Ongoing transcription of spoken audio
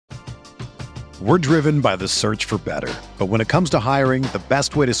We're driven by the search for better. But when it comes to hiring, the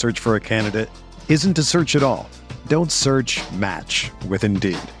best way to search for a candidate isn't to search at all. Don't search, match with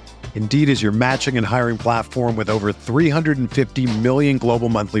Indeed. Indeed is your matching and hiring platform with over 350 million global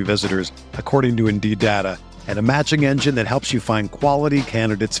monthly visitors, according to Indeed data, and a matching engine that helps you find quality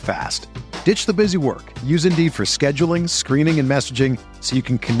candidates fast. Ditch the busy work. Use Indeed for scheduling, screening, and messaging so you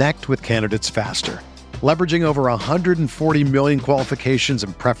can connect with candidates faster. Leveraging over 140 million qualifications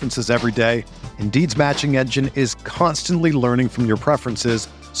and preferences every day, Indeed's matching engine is constantly learning from your preferences,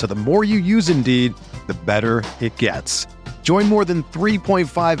 so the more you use Indeed, the better it gets. Join more than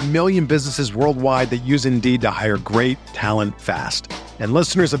 3.5 million businesses worldwide that use Indeed to hire great talent fast. And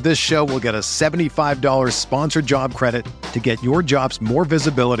listeners of this show will get a $75 sponsored job credit to get your jobs more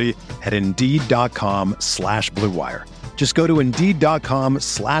visibility at Indeed.com/Blue Wire. Just go to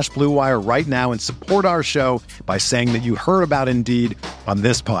Indeed.com/Blue Wire right now and support our show by saying that you heard about Indeed on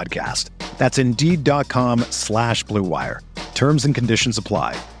this podcast. That's Indeed.com/Blue Wire. Terms and conditions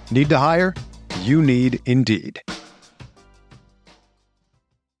apply. Need to hire? You need Indeed.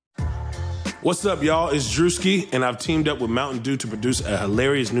 What's up, y'all? It's Drewski, and I've teamed up with Mountain Dew to produce a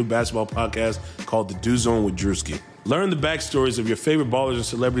hilarious new basketball podcast called The Dew Zone with Drewski. Learn the backstories of your favorite ballers and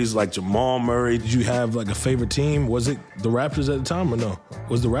celebrities like Jamal Murray. Did you have like a favorite team? Was it the Raptors at the time or no?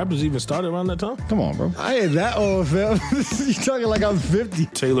 Was the Raptors even started around that time? Come on, bro. I ain't that old, fam. You talking like I'm 50.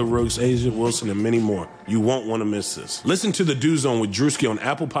 Taylor Rooks, Asia Wilson, and many more. You won't want to miss this. Listen to The Dew Zone with Drewski on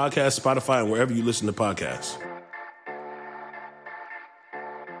Apple Podcasts, Spotify, and wherever you listen to podcasts.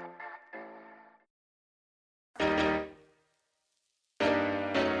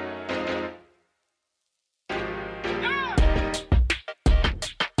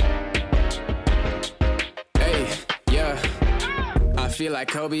 Feel like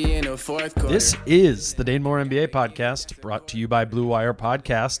Kobe in the fourth quarter. This is the Dane Moore NBA podcast, brought to you by Blue Wire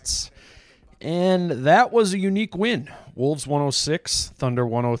Podcasts. And that was a unique win. Wolves 106, Thunder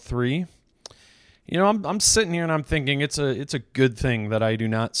 103. You know, I'm sitting here and I'm thinking it's a good thing that I do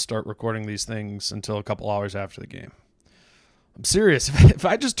not start recording these things until a couple hours after the game. I'm serious. If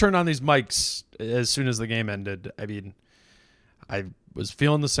I just turned on these mics as soon as the game ended, I mean, I was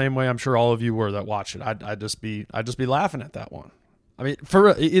feeling the same way I'm sure all of you were that watched it. I'd just be laughing at that one. I mean,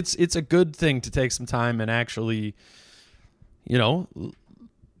 it's a good thing to take some time and actually, you know,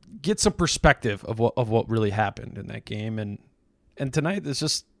 get some perspective of what really happened in that game. And tonight, it's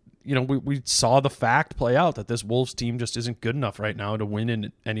just, you know, we saw the fact play out that this Wolves team just isn't good enough right now to win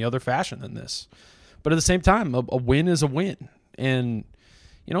in any other fashion than this. But at the same time, a win is a win. And,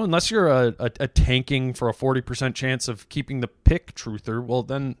 you know, unless you're a tanking for a 40% chance of keeping the pick truther, well,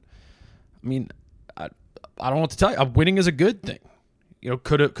 then, I mean, I don't know what to tell you. Winning is a good thing. You know,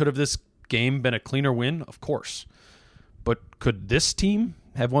 could have this game been a cleaner win? Of course. But could this team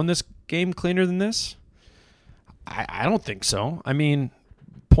have won this game cleaner than this? I don't think so. I mean,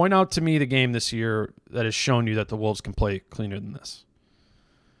 point out to me the game this year that has shown you that the Wolves can play cleaner than this.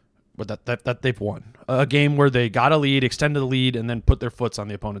 But that they've won. A game where they got a lead, extended the lead, and then put their foots on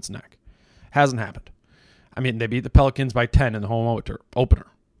the opponent's neck. Hasn't happened. I mean, they beat the Pelicans by 10 in the home opener.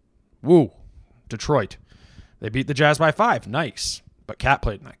 Woo. Detroit. They beat the Jazz by 5. Nice. But Cat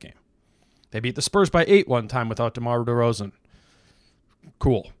played in that game. They beat the Spurs by 8 one time without DeMar DeRozan.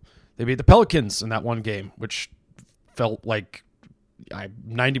 Cool. They beat the Pelicans in that one game, which felt like I'm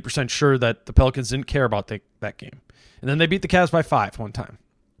 90% sure that the Pelicans didn't care about that game. And then they beat the Cavs by 5 one time.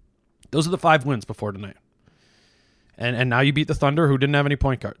 Those are the 5 wins before tonight. And now you beat the Thunder, who didn't have any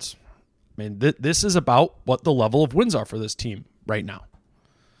point guards. I mean, this is about what the level of wins are for this team right now.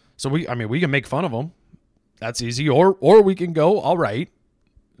 So we can make fun of them. That's easy. Or we can go, all right,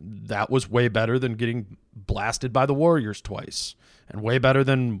 that was way better than getting blasted by the Warriors twice. And way better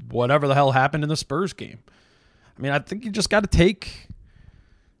than whatever the hell happened in the Spurs game. I mean, I think you just got to take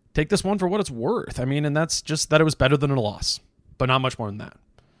this one for what it's worth. I mean, and that's just that it was better than a loss. But not much more than that.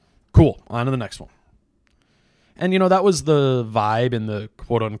 Cool. On to the next one. And, you know, that was the vibe in the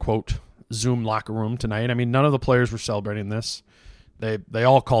quote-unquote Zoom locker room tonight. I mean, none of the players were celebrating this. They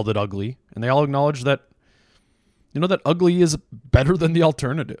all called it ugly. And they all acknowledged that, you know, that ugly is better than the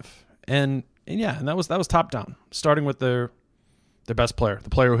alternative. And that was top down, starting with their best player, the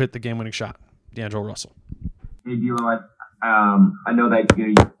player who hit the game-winning shot, D'Angelo Russell. Hey, DLo, I know that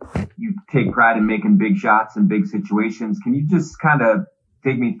you take pride in making big shots in big situations. Can you just kind of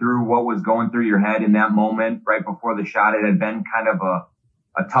take me through what was going through your head in that moment right before the shot? It had been kind of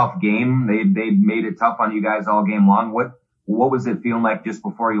a tough game. They made it tough on you guys all game long. What was it feeling like just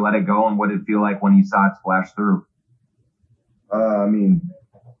before you let it go, and what did it feel like when you saw it splash through? I mean,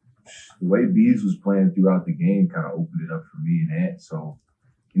 the way Bees was playing throughout the game kind of opened it up for me and Ant. So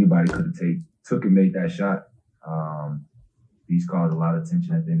anybody could have took and made that shot. He's caused a lot of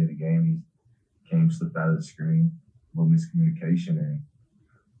tension at the end of the game. He came, slipped out of the screen, a little miscommunication, and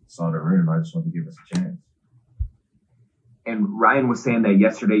saw the rim. I just wanted to give us a chance. And Ryan was saying that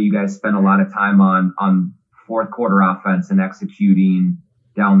yesterday you guys spent a lot of time on fourth quarter offense and executing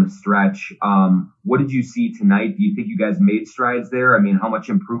down the stretch. What did you see tonight? Do you think you guys made strides there? I mean, how much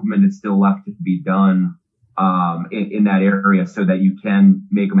improvement is still left to be done in that area so that you can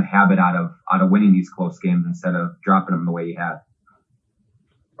make them a habit out of winning these close games instead of dropping them the way you have?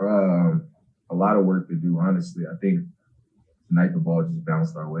 A lot of work to do, honestly. I think tonight the ball just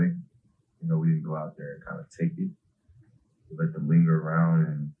bounced our way. You know, we didn't go out there and kind of take it. We let them linger around,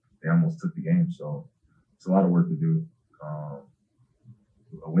 and they almost took the game. So it's a lot of work to do.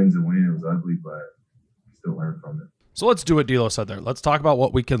 A win's a win. It was ugly, but we still learned from it. So let's do what DLo said there. Let's talk about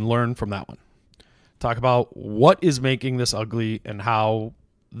what we can learn from that one. Talk about what is making this ugly and how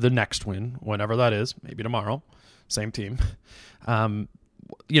the next win, whenever that is, maybe tomorrow, same team,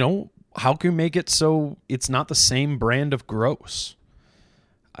 how can we make it so it's not the same brand of gross?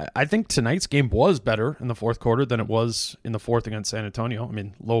 I think tonight's game was better in the fourth quarter than it was in the fourth against San Antonio. I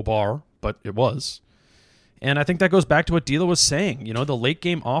mean, low bar, but it was. And I think that goes back to what DLo was saying. You know, the late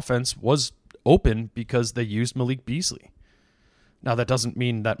game offense was open because they used Malik Beasley. Now, that doesn't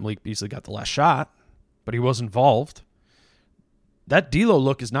mean that Malik Beasley got the last shot, but he was involved. That DLo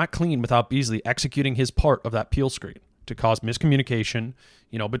look is not clean without Beasley executing his part of that peel screen to cause miscommunication,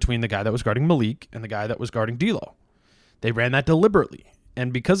 between the guy that was guarding Malik and the guy that was guarding DLo. They ran that deliberately.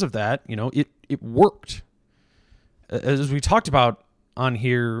 And because of that, it worked. As we talked about on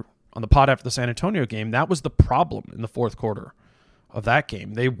here on the pod after the San Antonio game, that was the problem in the fourth quarter of that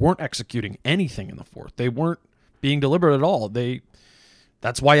game. They weren't executing anything in the fourth. They weren't being deliberate at all.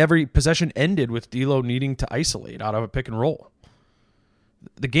 That's why every possession ended with DLo needing to isolate out of a pick and roll.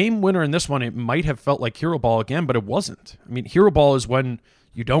 The game winner in this one, it might have felt like hero ball again, but it wasn't. I mean, hero ball is when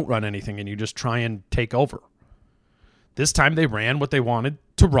you don't run anything and you just try and take over. This time they ran what they wanted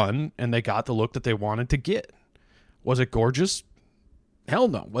to run, and they got the look that they wanted to get. Was it gorgeous? Hell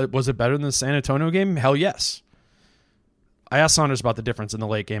no. Was it better than the San Antonio game? Hell yes. I asked Saunders about the difference in the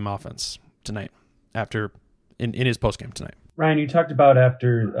late game offense tonight, in his postgame tonight. Ryan, you talked about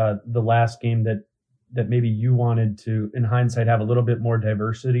after the last game that maybe you wanted to, in hindsight, have a little bit more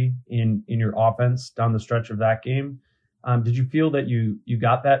diversity in your offense down the stretch of that game. Did you feel that you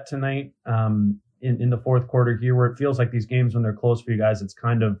got that tonight in the fourth quarter here, where it feels like these games when they're close for you guys, it's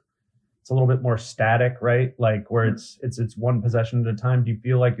a little bit more static, right? Like where it's one possession at a time. Do you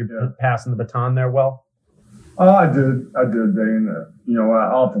feel like you're passing the baton there well? I did, Dane.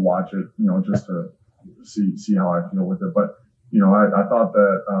 I'll have to watch it, just to see how I feel with it. But, I thought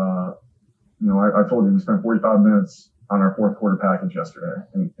that, I told you we spent 45 minutes on our fourth quarter package yesterday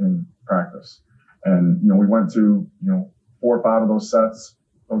in practice. And, we went to, 4 or 5 of those sets.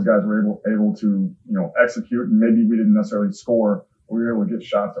 Those guys were able to, execute, and maybe we didn't necessarily score, but we were able to get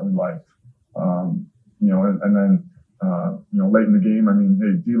shots that we liked. And then, late in the game, I mean,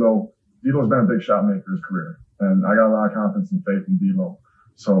 hey, DLo's been a big shot maker his career, and I got a lot of confidence and faith in DLo.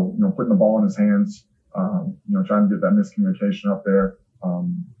 So, putting the ball in his hands, trying to get that miscommunication up there,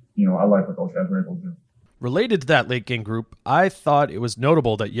 I like what those guys were able to do. Related to that late game group, I thought it was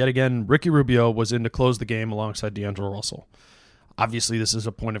notable that yet again, Ricky Rubio was in to close the game alongside D'Angelo Russell. Obviously, this is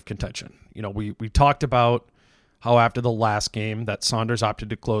a point of contention. We talked about how after the last game that Saunders opted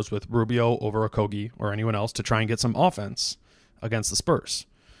to close with Rubio over Okogie or anyone else to try and get some offense against the Spurs.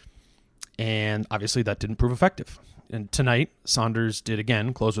 And obviously that didn't prove effective. And tonight, Saunders did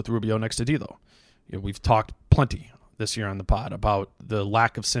again close with Rubio next to DLo. We've talked plenty this year on the pod about the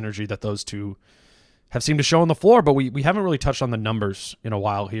lack of synergy that those two have seemed to show on the floor, but we haven't really touched on the numbers in a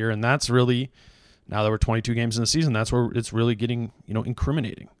while here, and that's really, now that we're 22 games in the season, that's where it's really getting,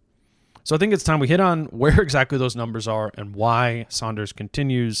 incriminating. So I think it's time we hit on where exactly those numbers are and why Saunders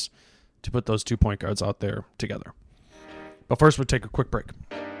continues to put those 2 point guards out there together. But first, we'll take a quick break.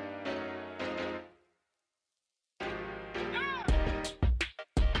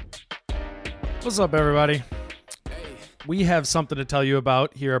 What's up, everybody? We have something to tell you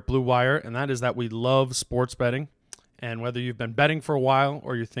about here at Blue Wire, and that is that we love sports betting. And whether you've been betting for a while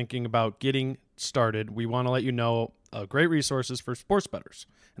or you're thinking about getting started, we want to let you know great resources for sports bettors,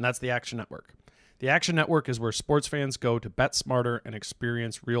 and that's the Action Network. The Action Network is where sports fans go to bet smarter and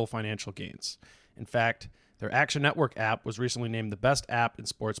experience real financial gains. In fact, their Action Network app was recently named the best app in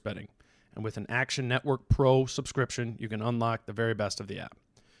sports betting. And with an Action Network Pro subscription, you can unlock the very best of the app.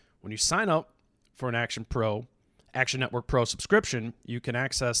 When you sign up for an Action Network Pro subscription, you can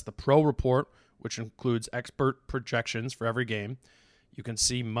access the Pro Report, which includes expert projections for every game. You can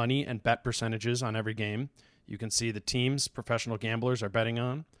see money and bet percentages on every game. You can see the teams professional gamblers are betting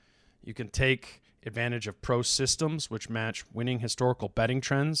on. You can take advantage of pro systems, which match winning historical betting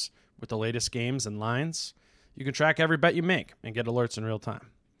trends with the latest games and lines. You can track every bet you make and get alerts in real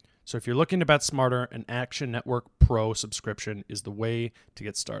time. So if you're looking to bet smarter, an Action Network Pro subscription is the way to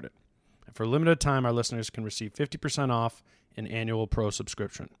get started. And for a limited time, our listeners can receive 50% off an annual pro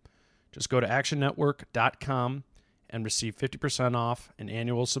subscription. Just go to actionnetwork.com and receive 50% off an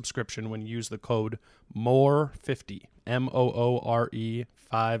annual subscription when you use the code MOORE50, MOORE50.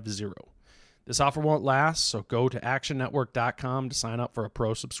 This offer won't last, so go to actionnetwork.com to sign up for a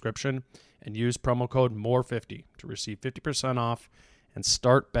pro subscription and use promo code MOORE50 to receive 50% off and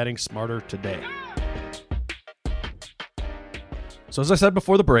start betting smarter today. So as I said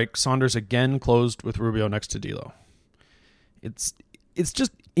before the break, Saunders again closed with Rubio next to DLo. It's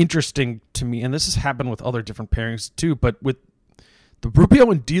just interesting to me, and this has happened with other different pairings too, but with the Rubio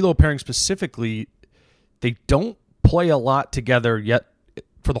and DLo pairing specifically, they don't play a lot together yet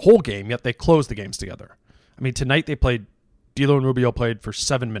for the whole game, yet they close the games together. I mean, tonight DLo and Rubio played for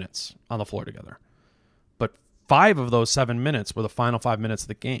 7 minutes on the floor together. But 5 of those 7 minutes were the final 5 minutes of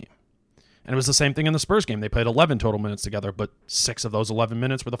the game. And it was the same thing in the Spurs game. They played 11 total minutes together, but 6 of those 11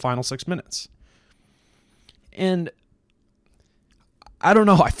 minutes were the final 6 minutes. And I don't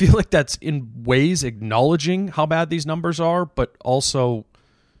know. I feel like that's in ways acknowledging how bad these numbers are, but also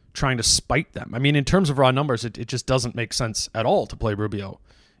trying to spite them. I mean, in terms of raw numbers, it just doesn't make sense at all to play Rubio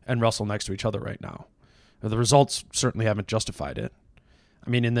and Russell next to each other right now. The results certainly haven't justified it. I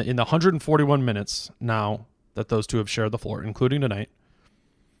mean, in the 141 minutes now that those two have shared the floor, including tonight,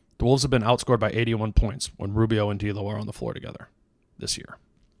 the Wolves have been outscored by 81 points when Rubio and DLo are on the floor together this year.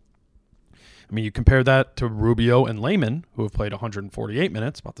 I mean, you compare that to Rubio and Layman, who have played 148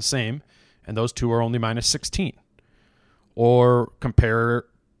 minutes, about the same, and those two are only minus 16. Or compare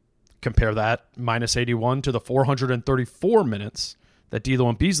that minus 81 to the 434 minutes that DLo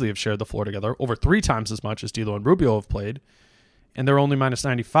and Beasley have shared the floor together, over 3 times as much as DLo and Rubio have played, and they're only minus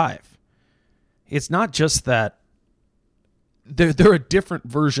 95. It's not just that they're a different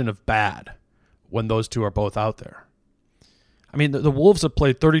version of bad when those two are both out there. I mean, the Wolves have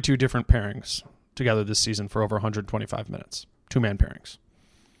played 32 different pairings together this season for over 125 minutes, 2-man pairings.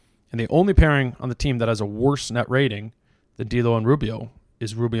 And the only pairing on the team that has a worse net rating than DLo and Rubio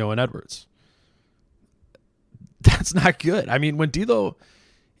is Rubio and Edwards. That's not good. I mean, when DLo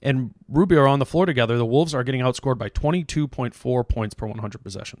and Rubio are on the floor together, the Wolves are getting outscored by 22.4 points per 100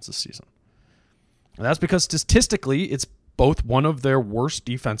 possessions this season. And that's because statistically, it's both one of their worst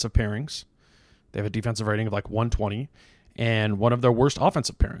defensive pairings. They have a defensive rating of like 120, and one of their worst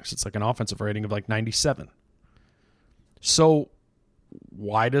offensive pairings. It's like an offensive rating of like 97. So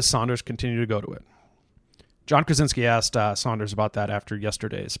why does Saunders continue to go to it? John Krasinski asked Saunders about that after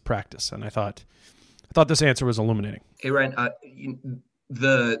yesterday's practice, and I thought this answer was illuminating. Hey, Ryan,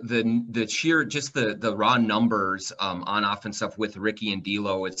 the sheer, just the raw numbers on offense stuff with Ricky and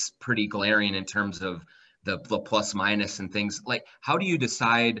DLo, it's pretty glaring in terms of the plus minus and things. Like, how do you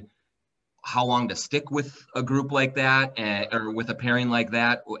decide how long to stick with a group like that or with a pairing like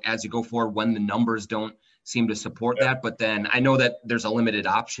that as you go forward when the numbers don't seem to support that? But then I know that there's a limited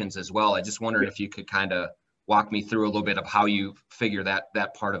options as well. I just wondered if you could kind of walk me through a little bit of how you figure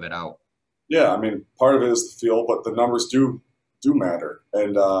that part of it out. Yeah, I mean, part of it is the feel, but the numbers do matter.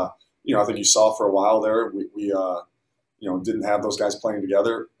 And, I think you saw for a while there, we didn't have those guys playing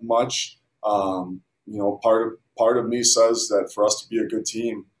together much. Part of me says that for us to be a good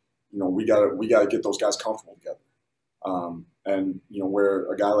team, we gotta get those guys comfortable together.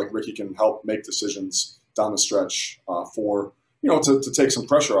 Where a guy like Ricky can help make decisions down the stretch to take some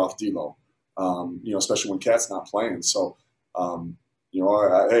pressure off DLo, especially when Cat's not playing. So, I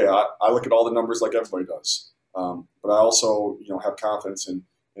look at all the numbers like everybody does. But I also, have confidence in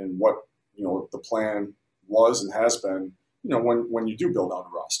what, the plan was and has been, when you do build out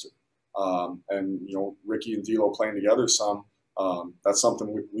a roster. Ricky and DLo playing together that's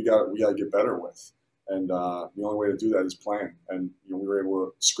something we got to get better with. And the only way to do that is playing. And, we were able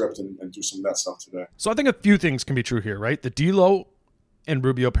to script and do some of that stuff today. So I think a few things can be true here, right? The DLo and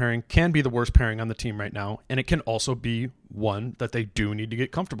Rubio pairing can be the worst pairing on the team right now, and it can also be one that they do need to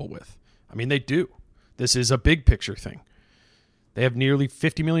get comfortable with. I mean, they do. This is a big picture thing. They have nearly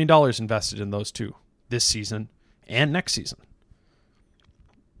 $50 million invested in those two this season and next season.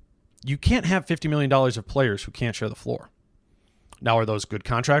 You can't have $50 million of players who can't share the floor. Now, are those good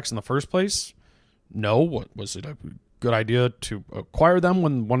contracts in the first place? No. Was it a good idea to acquire them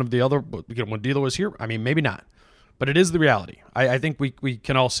when when DLo was here? I mean, maybe not. But it is the reality. I think we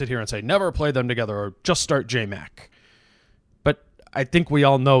can all sit here and say, never play them together or just start J-Mac. But I think we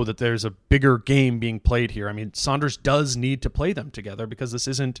all know that there's a bigger game being played here. I mean, Saunders does need to play them together because this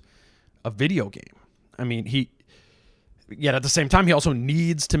isn't a video game. I mean, yet at the same time, he also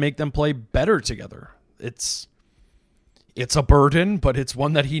needs to make them play better together. It's a burden, but it's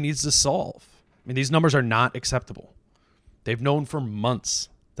one that he needs to solve. I mean, these numbers are not acceptable. They've known for months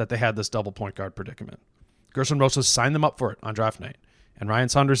that they had this double point guard predicament. Gerson Rosas signed them up for it on draft night, and Ryan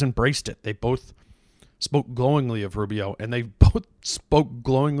Saunders embraced it. They both spoke glowingly of Rubio, and they both spoke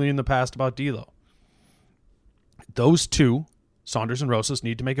glowingly in the past about DLo. Those two, Saunders and Rosas,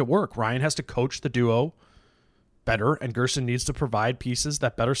 need to make it work. Ryan has to coach the duo better, and Gerson needs to provide pieces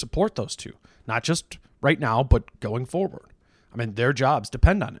that better support those two. Not just right now, but going forward. I mean, their jobs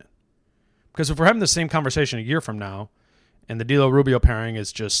depend on it. Because if we're having the same conversation a year from now, and the DLo-Rubio pairing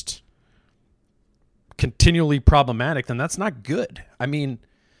is just continually problematic, then that's not good. I mean,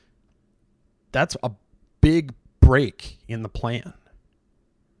 that's a big break in the plan.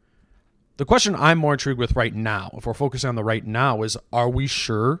 The question I'm more intrigued with right now, if we're focusing on the right now, is are we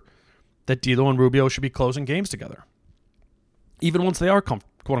sure that DLo and Rubio should be closing games together? Even once they are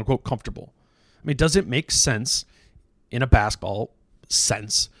quote-unquote comfortable. I mean, does it make sense in a basketball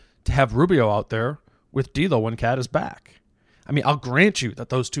sense to have Rubio out there with DLo when Cat is back? I mean, I'll grant you that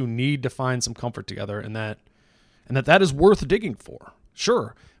those two need to find some comfort together and that is worth digging for.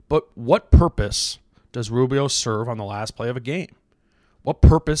 Sure, but what purpose does Rubio serve on the last play of a game? What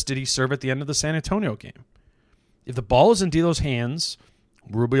purpose did he serve at the end of the San Antonio game? If the ball is in DLo's hands,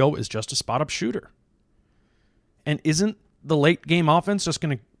 Rubio is just a spot-up shooter. And isn't the late game offense just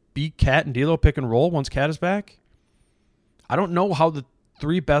going to be Cat and DLo pick and roll once Cat is back? I don't know how the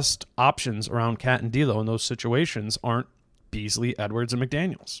three best options around Cat and DLo in those situations aren't Beasley, Edwards, and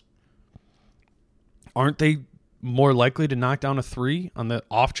McDaniels. Aren't they more likely to knock down a three on the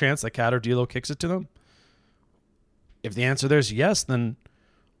off chance that Cat or DLo kicks it to them? If the answer there is yes, then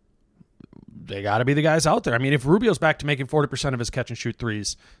they got to be the guys out there. I mean, if Rubio's back to making 40% of his catch and shoot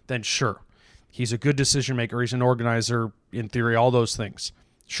threes, then sure. He's a good decision maker. He's an organizer, in theory, all those things.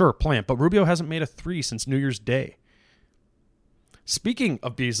 Sure, plant. But Rubio hasn't made a three since New Year's Day. Speaking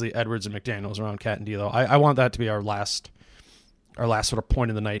of Beasley, Edwards, and McDaniels around Cat and DLo, I want that to be our last sort of point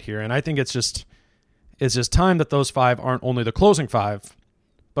of the night here. And I think it's just time that those five aren't only the closing five,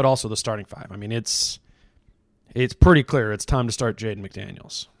 but also the starting five. I mean, it's pretty clear it's time to start Jaden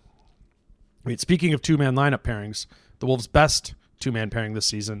McDaniels. I mean, speaking of two-man lineup pairings, the Wolves' best two-man pairing this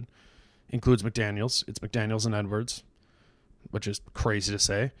season includes McDaniels. It's McDaniels and Edwards, which is crazy to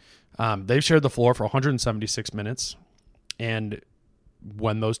say. They've shared the floor for 176 minutes, and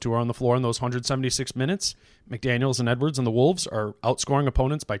when those two are on the floor in those 176 minutes, McDaniels and Edwards and the Wolves are outscoring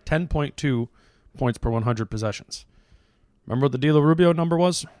opponents by 10.2 points per 100 possessions. Remember what the DLo-Rubio number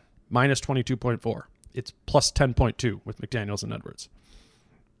was? Minus 22.4. It's plus 10.2 with McDaniels and Edwards.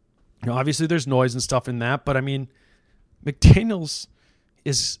 Now, obviously, there's noise and stuff in that, but I mean, McDaniels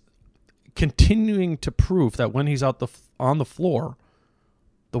is continuing to prove that when he's out on the floor,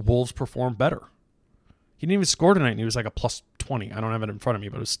 the Wolves perform better. He didn't even score tonight, and he was like a plus 20. I don't have it in front of me,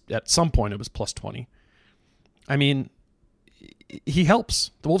 but at some point it was plus 20. I mean, he helps.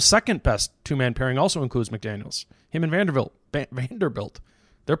 The Wolves' second best two-man pairing also includes McDaniels. Him and Vanderbilt.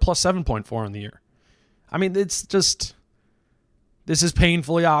 They're plus 7.4 on the year. I mean, it's just... This is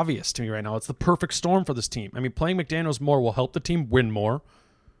painfully obvious to me right now. It's the perfect storm for this team. I mean, playing McDaniels more will help the team win more,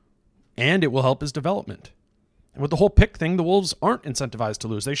 and it will help his development. And with the whole pick thing, the Wolves aren't incentivized to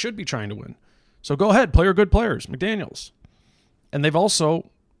lose. They should be trying to win. So go ahead, play your good players, McDaniels. And they've also,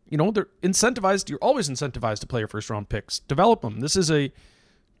 they're incentivized. You're always incentivized to play your first-round picks. Develop them. This is a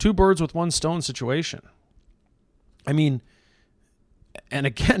two birds with one stone situation. I mean, and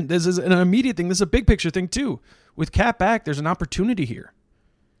again, this is an immediate thing. This is a big picture thing, too. With Cat back, there's an opportunity here.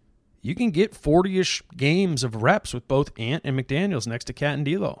 You can get 40-ish games of reps with both Ant and McDaniels next to Cat and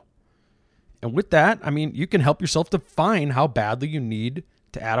DLo. And with that, I mean, you can help yourself define how badly you need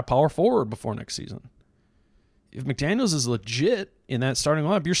to add a power forward before next season. If McDaniels is legit in that starting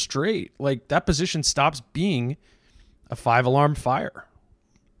lineup, you're straight. Like, that position stops being a 5-alarm fire.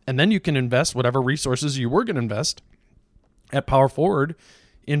 And then you can invest whatever resources you were going to invest at power forward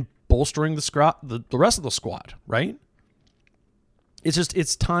in bolstering the rest of the squad, right?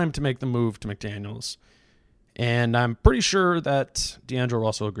 It's time to make the move to McDaniels. And I'm pretty sure that D'Angelo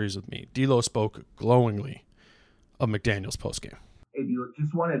Russell agrees with me. DLo spoke glowingly of McDaniels postgame. Hey,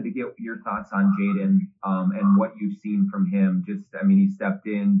 just wanted to get your thoughts on Jaden and what you've seen from him. He stepped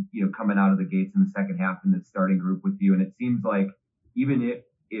in, coming out of the gates in the second half in the starting group with you. And it seems like even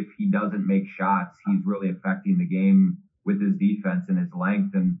if he doesn't make shots, he's really affecting the game with his defense and his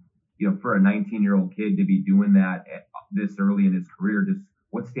length. And, for a 19-year-old kid to be doing that this early in his career, just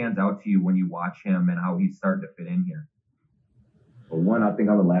what stands out to you when you watch him and how he's starting to fit in here? Well, one, I think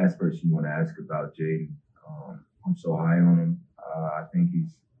I'm the last person you want to ask about Jaden. I'm so high on him. I think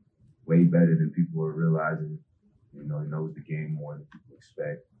he's way better than people are realizing. He knows the game more than people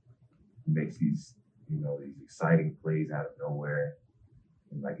expect. He makes these exciting plays out of nowhere.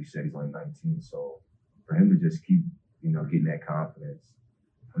 And like you said, he's only 19. So for him to just keep, getting that confidence,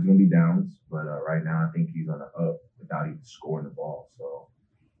 there's going to be downs. But right now, I think he's on the up without even scoring the ball. So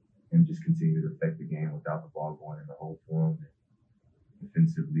him just continue to affect the game without the ball going in the hole for him. And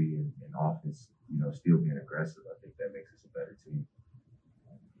defensively and offense, still being aggressive. I think that makes us a better team.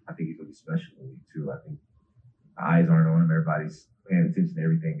 I think he's going to be special in the league, too. I think the eyes aren't on him. Everybody's paying attention to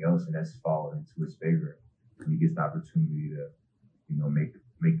everything else, and that's falling into his favor. When he gets the opportunity to,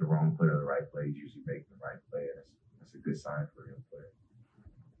 make the wrong play or the right play, he's usually making the right play. And that's a good sign for a young player.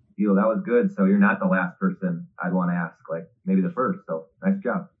 That was good. So you're not the last person I'd want to ask, like maybe the first. So nice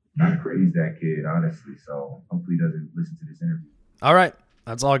job. I praise that kid, honestly. So hopefully he doesn't listen to this interview. All right.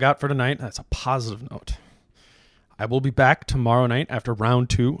 That's all I got for tonight. That's a positive note. I will be back tomorrow night after round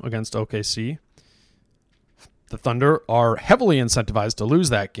 2 against OKC. The Thunder are heavily incentivized to lose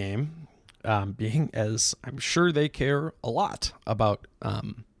that game, being as I'm sure they care a lot about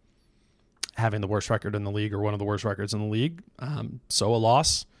having the worst record in the league or one of the worst records in the league. So a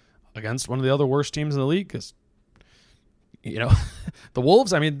loss against one of the other worst teams in the league because, the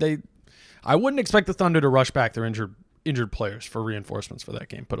Wolves, I wouldn't expect the Thunder to rush back their injured players for reinforcements for that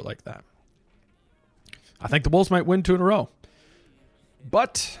game, put it like that. I think the Wolves might win 2 in a row.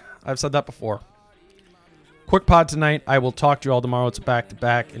 But I've said that before. Quick pod tonight. I will talk to you all tomorrow. It's a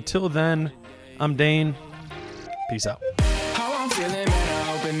back-to-back. Until then, I'm Dane. Peace out. How I'm feeling, man, I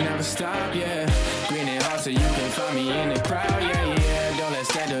hope it never stop, yeah. Green and hot so you can find me in the crowd, yeah. Don't let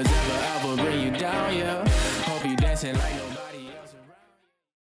standards ever bring you down, yeah. Hope you dancing like